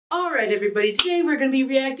Alright everybody, today we're going to be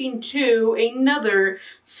reacting to another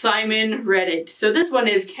Simon Reddit. So this one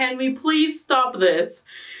is, can we please stop this?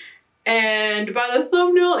 And by the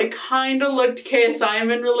thumbnail, it kind of looked K.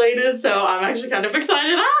 Simon related, so I'm actually kind of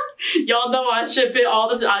excited. Y'all know I ship it all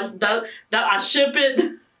the time. I ship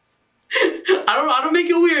it. I don't make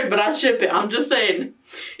it weird, but I ship it. I'm just saying.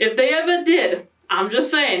 If they ever did, I'm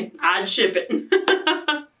just saying, I'd ship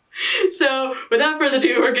it. So, without further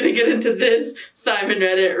ado, we're gonna get into this Simon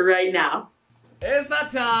Reddit right now. It's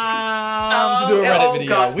that time to do a Reddit video.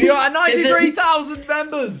 God. We are at 93,000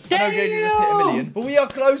 members. Damn. I know JJ just hit 1 million, but we are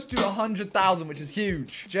close to 100,000, which is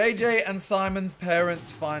huge. JJ and Simon's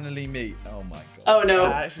parents finally meet. Oh my god. Oh no.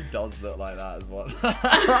 It actually does look like that as well. That's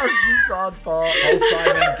the sad part. Oh,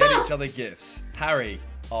 Simon, get each other gifts. Harry,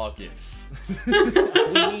 our gifts. We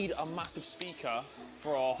need a massive speaker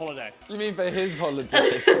for our holiday. You mean for his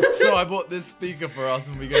holiday? So I bought this speaker for us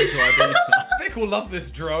when we go to Ibiza. Vic will love this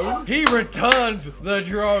drone. He returned the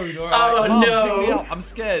drone. All right. Oh, Mum, no. pick me up. I'm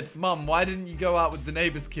scared. Mum, why didn't you go out with the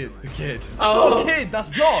neighbor's kid? The kid. Oh. It's not a kid. That's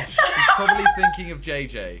Josh. He's probably thinking of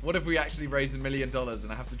JJ. What if we actually raise $1 million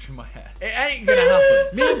and I have to trim my hair? It ain't gonna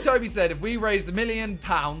happen. Me and Toby said if we raised £1 million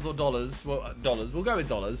or dollars, well, dollars, we'll go with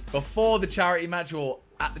dollars, before the charity match or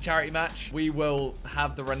at the charity match, we will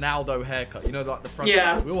have the Ronaldo haircut. You know, like the front.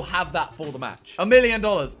 Yeah. We will have that for the match. $1 million.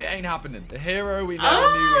 It ain't happening. The hero we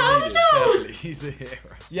never knew we needed. no. Carefully, he's a hero.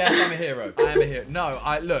 Yes, I'm a hero. I am a hero. No,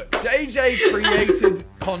 look. JJ created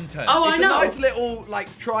content. Oh, it's I know. a nice little like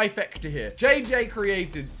trifecta here. JJ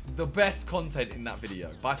created the best content in that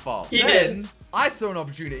video by far. He then did. I saw an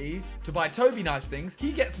opportunity to buy Toby nice things.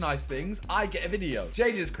 He gets nice things. I get a video.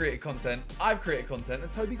 JJ's created content. I've created content.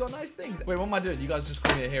 And Toby got nice things. Wait, what am I doing? You guys just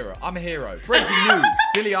call me a hero. I'm a hero. Breaking news.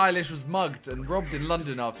 Billie Eilish was mugged and robbed in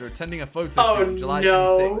London after attending a photo shoot on July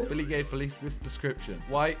 26th. Billie gave police this description.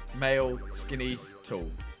 White, male, skinny, tall.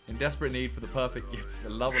 In desperate need for the perfect gift. The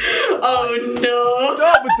love of Oh no.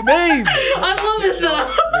 Stop with the memes! I love it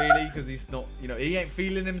though. Really, because he's not, you know, he ain't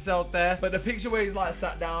feeling himself there. But the picture where he's like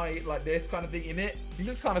sat down, like this kind of thing in it, he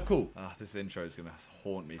looks kind of cool. Ah, this intro is gonna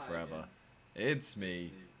haunt me forever. It's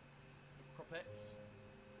me.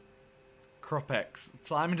 Cropex.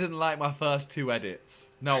 Simon didn't like my first 2 edits.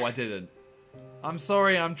 No, I didn't. I'm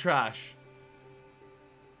sorry, I'm trash.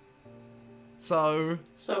 So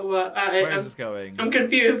where is this going? I'm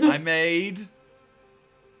confused. I made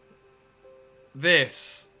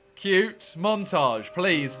this cute montage.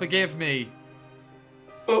 Please forgive me.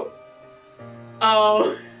 Oh.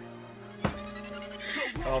 Oh.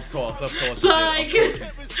 Of course. Psych.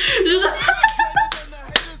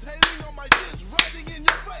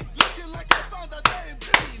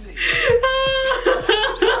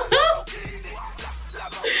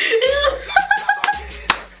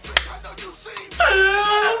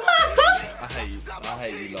 I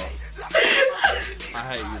hate you lot. I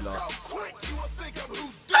hate you lot.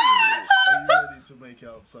 Are you ready to make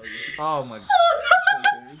out, Simon? Oh my god.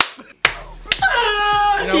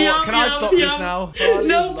 You know what? Can I stop this now? Charlie's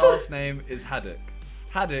last name is Haddock.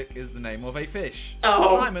 Haddock is the name of a fish.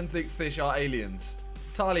 Oh. Simon thinks fish are aliens.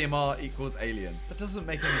 Talia Mar equals alien. That doesn't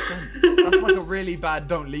make any sense. That's like a really bad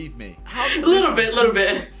 "Don't Leave Me." How did A little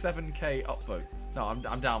bit. 7K upvotes. No, I'm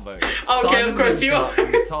downvoting. Okay, Simon of course you Winsett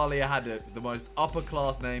are. and Talia Haddock, the most upper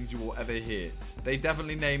class names you will ever hear. They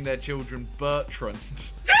definitely named their children Bertrand.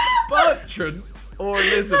 Bertrand or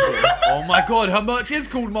Elizabeth. Oh my god, her merch is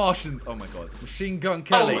called Martians. Oh my god. Machine Gun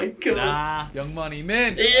Kelly. Oh my god. Nah. Young Money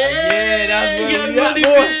Mint. Yeah, that's what Young we got, Money boy.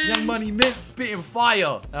 Mint. Young Money Mint spitting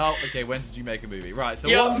fire. Oh, okay, when did you make a movie? Right, so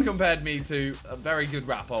Yep. one's compared me to a very good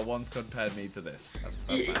rapper, one's compared me to this. That's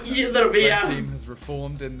A little bit, Red yeah. Team has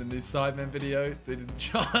reformed in the new Sidemen video. They didn't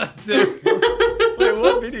chart it. Wait,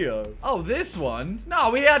 what video? Oh, this one? No,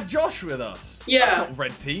 we had Josh with us. Yeah. That's not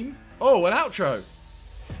Red Team. Oh, an outro.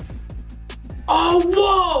 Oh,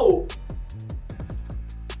 whoa!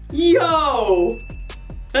 Yo!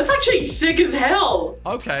 That's actually sick as hell!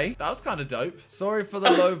 Okay, that was kind of dope. Sorry for the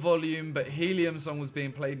low volume, but Helium song was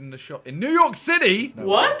being played in the shop in New York City. No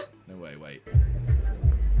What? Way. No way, wait.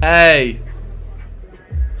 Hey.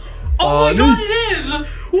 Oh my god, it is!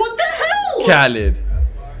 What the hell? Khaled.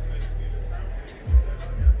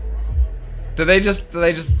 Do they just...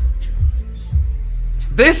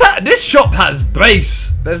 This shop has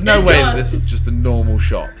bass. There's no It way does. that this was just a normal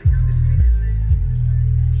shop.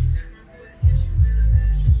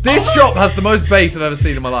 This shop has the most bass I've ever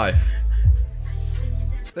seen in my life.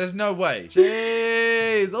 There's no way.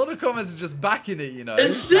 Jeez, all the comments are just backing it, you know.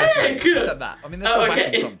 It's sick! Except that. I mean, they're still Oh, okay.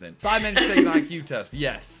 backing something. Simon should take an IQ test.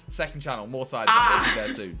 Yes. Second channel, more side will be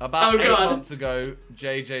there soon. About Oh, 8 God. months ago,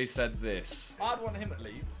 JJ said this. I'd want him at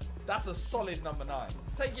Leeds. That's a solid number 9.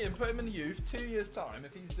 Take it and put him in the youth. 2 years time,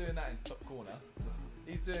 if he's doing that in top corner,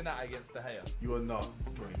 he's doing that against De Gea. You are not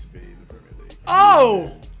going to be in the Premier League.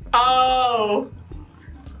 Oh! Oh.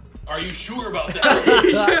 Are you sure about that? Hell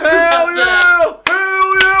yeah!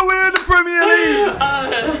 Hell yeah! We're in the Premier League!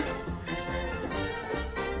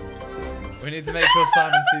 We need to make sure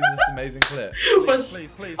Simon sees this amazing clip.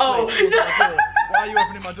 Please, please, Oh. please, close my door. Why are you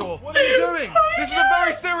opening my door? What are you doing? This is a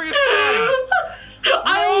very serious time!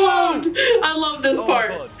 I loved this Oh part.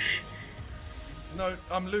 my god. No,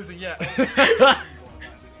 I'm losing yet.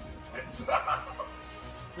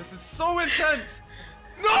 This is so intense!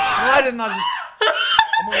 No! Why didn't I just...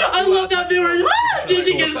 I love that viewer. Did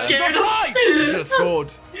you get scared? You should have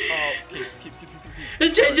scored. Oh, keeps. The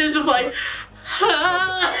change is just like.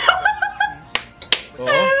 Oh.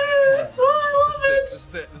 I love it. This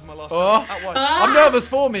is it. This is my last Oh. chance. At once. I'm nervous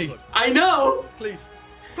for me. I know. Please.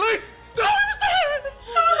 Please! No,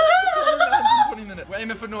 120 minutes. We're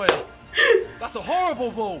aiming for Neuer. That's a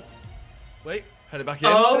horrible ball. Wait. Head it back in.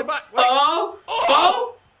 Oh. Head it back. Wait. Oh.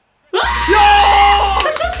 Oh. Oh.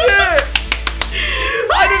 Shit!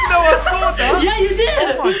 I didn't know I scored that. Yeah, you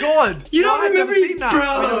did. Oh my god. You don't I've never remember, seen that. bro.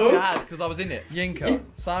 I mean, obviously I had because I was in it. Yinka.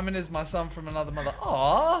 Simon is my son from another mother.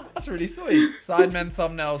 Aww, that's really sweet. Sidemen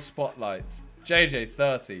thumbnails spotlights. JJ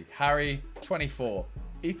 30. Harry 24.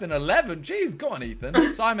 Ethan 11. Jeez, go on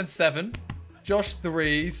Ethan. Simon 7. Josh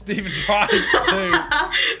 3. Stephen Price 2.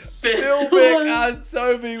 Phil Vick and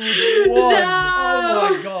Toby with 1. No.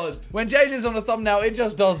 Oh my god. When JJ's on a thumbnail, it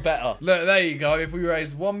just does better. Look, there you go. If we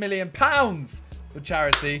raise £1 million for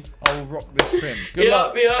charity, I will rock this trim. Good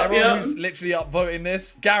luck. Everyone who's literally upvoting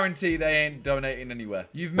this, guarantee they ain't donating anywhere.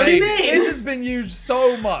 You've What do you made mean? this has been used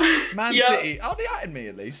so much. Man Yep. City, oh, they added me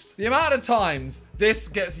at least. The amount of times this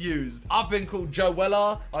gets used. I've been called Joe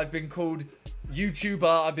Weller. I've been called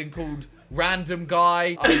YouTuber. I've been called Random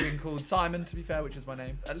Guy. I've been called Simon, to be fair, which is my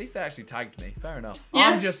name. At least they actually tagged me. Fair enough. Yeah.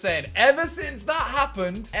 I'm just saying, ever since that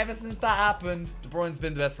happened, De Bruyne's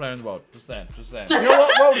been the best player in the world. Just saying. You know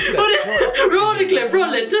what? Roll the clip. Roll the clip.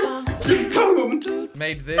 Roll it. Boom.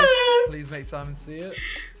 Made this. Please make Simon see it.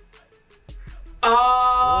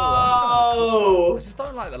 Oh. I just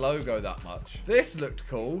don't like the logo that much. This looked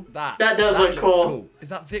cool. That does look looks cool. Is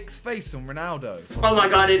that Vic's face on Ronaldo? Oh my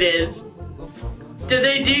god, it is. Did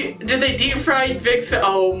they deep fry Vic's face?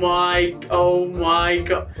 Oh my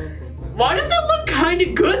god. Why does it look kind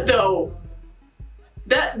of good though?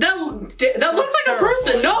 That looks like a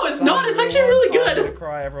person. No, it's not. It's actually really I'm gonna good.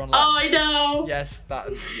 cry, everyone. Oh, I know. Yes,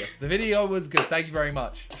 yes. The video was good. Thank you very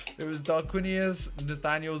much. It was Darquinius,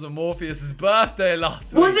 Nathaniel's, and Morpheus' birthday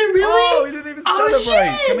last week. Was it really? Oh, we didn't even Oh,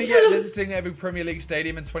 celebrate. shit. Can we get visiting every Premier League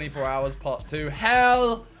stadium in 24 hours part 2?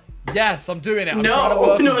 Hell yes, I'm doing it. I'm No, trying to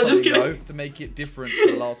work no, on just something, kidding. though, to make it different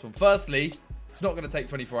to the last one. Firstly, it's not going to take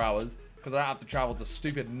 24 hours. Because I don't have to travel to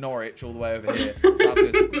stupid Norwich all the way over here. I have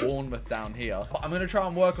to go to Bournemouth down here. But I'm going to try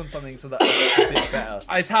and work on something so that it's a bit better.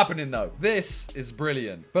 It's happening though. This is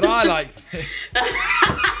brilliant. But I like this.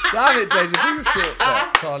 Damn it, JJ. Do your shorts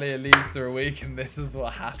up. Talia leaves for a week and this is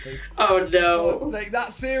what happens. Oh no.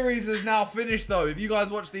 That series is now finished though. If you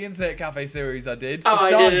guys watched the Internet Cafe series I did, Oh, it's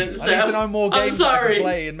I done. didn't, I need to know more I'm games that I sorry. can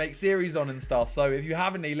play and make series on and stuff. So if you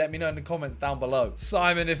have any, let me know in the comments down below.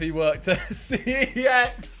 Simon, if he worked at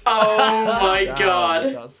CEX. Oh my Damn,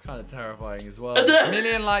 god. that's kind of terrifying as well. 1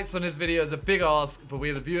 million likes on this video is a big ask, but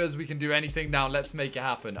we're the viewers, we can do anything now. Let's make it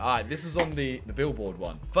happen. All right, this is on the Billboard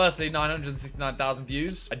one. Firstly, 969,000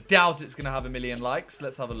 views. I doubt it's gonna have 1 million likes.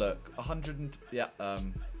 Let's have a look. 100 and yeah,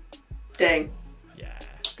 Dang. yeah.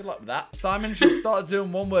 Good luck with that. Simon should start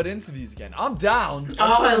doing one-word interviews again. I'm down.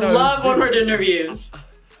 Oh, I love one-word interviews.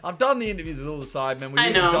 I've done the interviews with all the Sidemen. I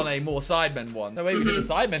We've know. even done a more Sidemen one. No, wait, we did the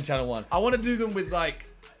Sidemen channel one. I want to do them with like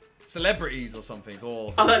celebrities or something,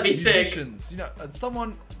 or Oh, that'd be sick. musicians. You know,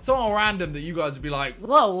 someone random that you guys would be like,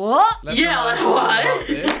 Whoa, what? let's Yeah, remind like someone what? about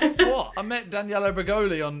this. What? I met Daniela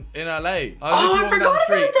Bregoli in LA. I was Oh, literally I walking down the forgot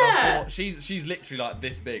street. about And I that. saw, she's literally like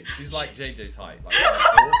this big. She's like JJ's height. Like 5'4",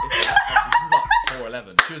 if that. Actually, she's like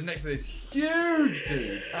 4'11". She was next to this huge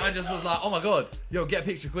dude, and I just was like, oh my god, yo, get a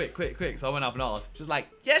picture quick. So I went up and asked. She was like,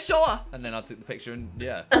 yeah, sure. And then I took the picture and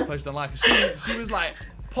yeah, posted on like. She was like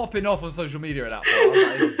popping off on social media at that point. I was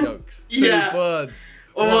like, these are jokes. Yeah. 2 birds.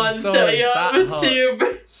 One stone. stone. Yeah, That with hurts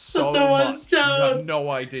two. so The one much. You stone. have no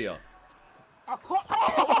idea.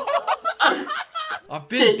 I've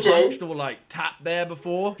been JJ. punched or like tapped there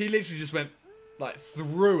before. He literally just went like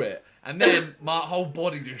through it. And then my whole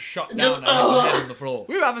body just shut down and I hit my head on the floor.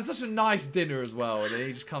 We were having such a nice dinner as well, and then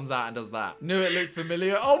he just comes out and does that. Knew it looked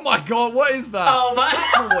familiar. Oh my god, what is that? Oh my.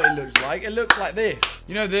 That's not what it looks like. It looks like this.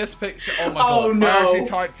 You know this picture? Oh my Oh, god. no. I actually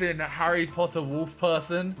typed in Harry Potter wolf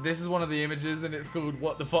person. This is one of the images, and it's called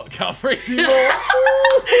What the Fuck Calfreezy More.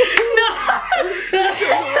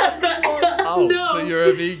 Oh, No. so you're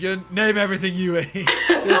a vegan? Name everything you eat.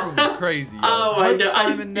 This one was crazy. Yo. Oh, I I hope know.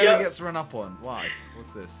 Simon never Yep. gets run up on. Why?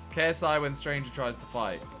 What's this? KSI when stranger tries to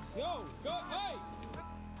fight. Go, go, hey!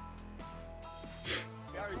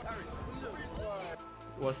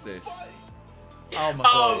 What's this? Oh my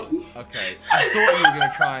Oh. god. Okay. I thought you were going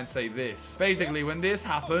to try and say this. Basically, when this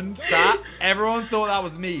happened, everyone thought that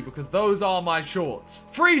was me because those are my shorts.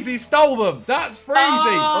 Freezy stole them. That's Freezy.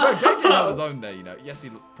 Oh. Although JJ held his own there, you know. Yes, he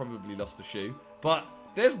probably lost a shoe. But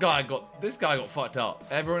this guy got fucked up.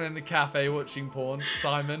 Everyone in the cafe watching porn.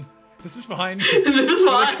 Simon. This is fine. This is With a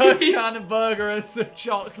fine. Coke can of burger and some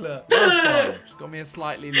chocolate. That's fine. Just got me a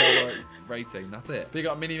slightly lower rating. That's it. Big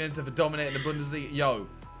up Mini Minter for dominating the Bundesliga. Yo,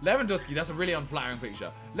 Lewandowski, that's a really unflattering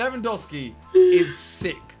picture. Lewandowski is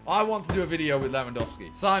sick. I want to do a video with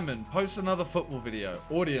Lewandowski. Simon, post another football video.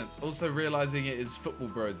 Audience, also realizing it is Football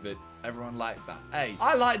Bros vid. Everyone liked that. Hey,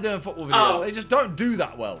 I like doing football videos. Oh. They just don't do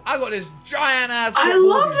that well. I got this giant ass I football,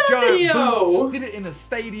 love these that giant video. boots. Did it in a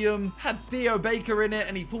stadium. Had Theo Baker in it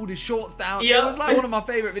and he pulled his shorts down. Yep. It was like one of my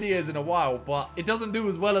favorite videos in a while, but it doesn't do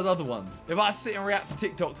as well as other ones. If I sit and react to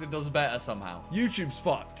TikToks, it does better somehow. YouTube's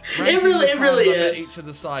fucked. Ranking really- the it really times under is. each of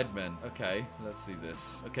the sidemen. Okay, let's see this.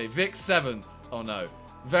 Okay, Vic 7th. Oh no.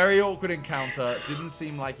 Very awkward encounter. Didn't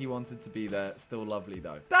seem like he wanted to be there. Still lovely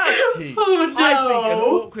though. That's key. Oh, I think an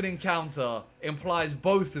no. awkward encounter implies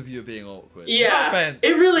both of you being awkward. Yeah, No offense.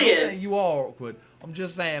 it really I'm not is. saying you are awkward. I'm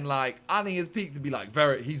just saying, like, I think it's peak to be like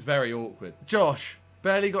he's very awkward. Josh,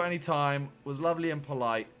 barely got any time, was lovely and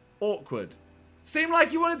polite. Awkward. Seemed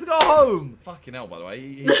like he wanted to go home. Fucking hell, by the way.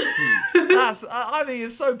 He's huge. I think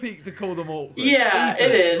it's so peak to call them awkward. Yeah, Ethan,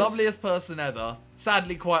 it is. Loveliest person ever.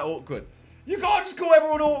 Sadly quite awkward. You can't just call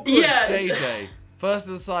everyone awkward. Yeah. JJ. First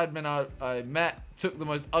of the sidemen I met took the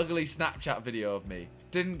most ugly Snapchat video of me.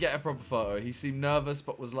 Didn't get a proper photo. He seemed nervous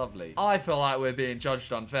but was lovely. I feel like we're being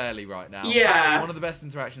judged unfairly right now. Yeah. One of the best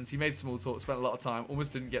interactions. He made small talk, spent a lot of time,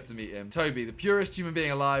 almost didn't get to meet him. Toby, the purest human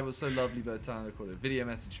being alive, was so lovely by the time I recorded. Video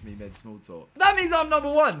message me, made small talk. That means I'm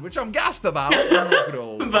number one, which I'm gassed about. I'm not good at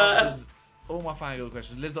all. But- Answered all my fangirl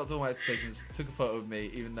questions, lived up to all my expectations, took a photo of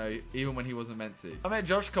me, even when he wasn't meant to. I met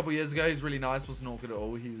Josh a couple years ago. He's really nice, wasn't awkward at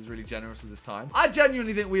all. He was really generous with his time. I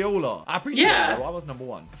genuinely think we all are. I appreciate Yeah. it though. I was number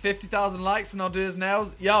one. 50,000 likes and I'll do his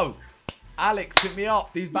nails. Yo, Alex, hit me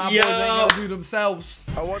up. These bad boys Yo. ain't gonna do themselves.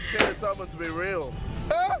 I want Kenny Summer to be real.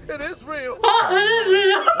 It is real.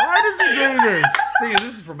 Why does he do this? Thing is,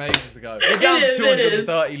 this is from ages ago. We're down to is, it is.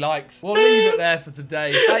 230 likes. We'll leave it there for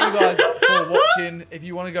today. Thank you guys for watching. If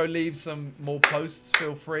you want to go leave some more posts,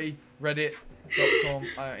 feel free. Reddit.com.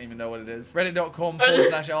 I don't even know what it is.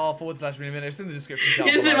 Reddit.com/r/mini-minute. It's in the description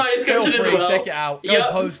down It's in below. my description Feel as free, well. check it out. Go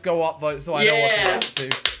Yep. post, go upvote so I know what to Yeah. react to.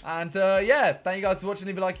 And yeah, thank you guys for watching.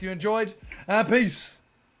 Leave a like if you enjoyed. Peace.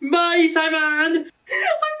 Bye, Simon. I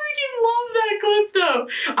freaking love that clip though.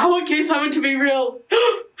 I want K Simon to be real.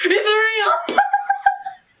 It's real.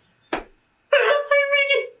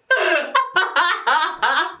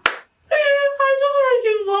 I just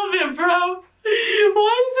freaking love it, bro.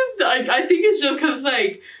 Why is this? I think it's just because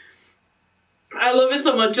like I love it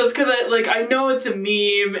so much just because I know it's a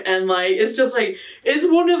meme and like it's just like it's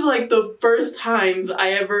one of like the first times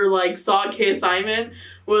I ever like saw K Simon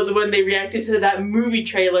was when they reacted to that movie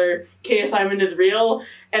trailer K Simon is real,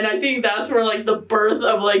 and I think that's where like the birth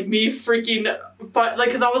of like me freaking like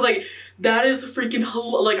because I was like that is freaking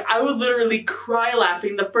like I would literally cry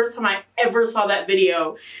laughing the first time I ever saw that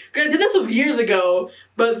video. Granted, this was years ago,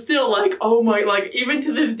 but still like oh my, like even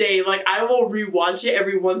to this day like I will rewatch it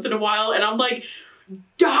every once in a while and I'm like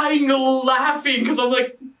dying laughing because I'm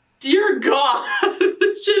like dear God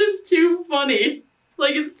this shit is too funny.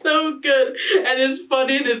 Like it's so good and it's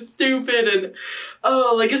funny and it's stupid and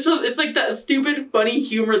oh like it's like that stupid funny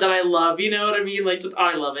humor that I love, you know what I mean? Like just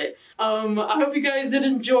I love it. I hope you guys did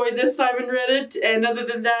enjoy this Simon Reddit, and other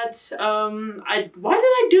than that, why did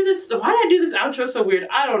I do this outro so weird?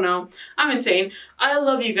 I don't know. I'm insane. I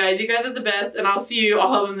love you guys. You guys are the best, and I'll see you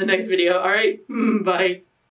all in the next video. Alright? Bye.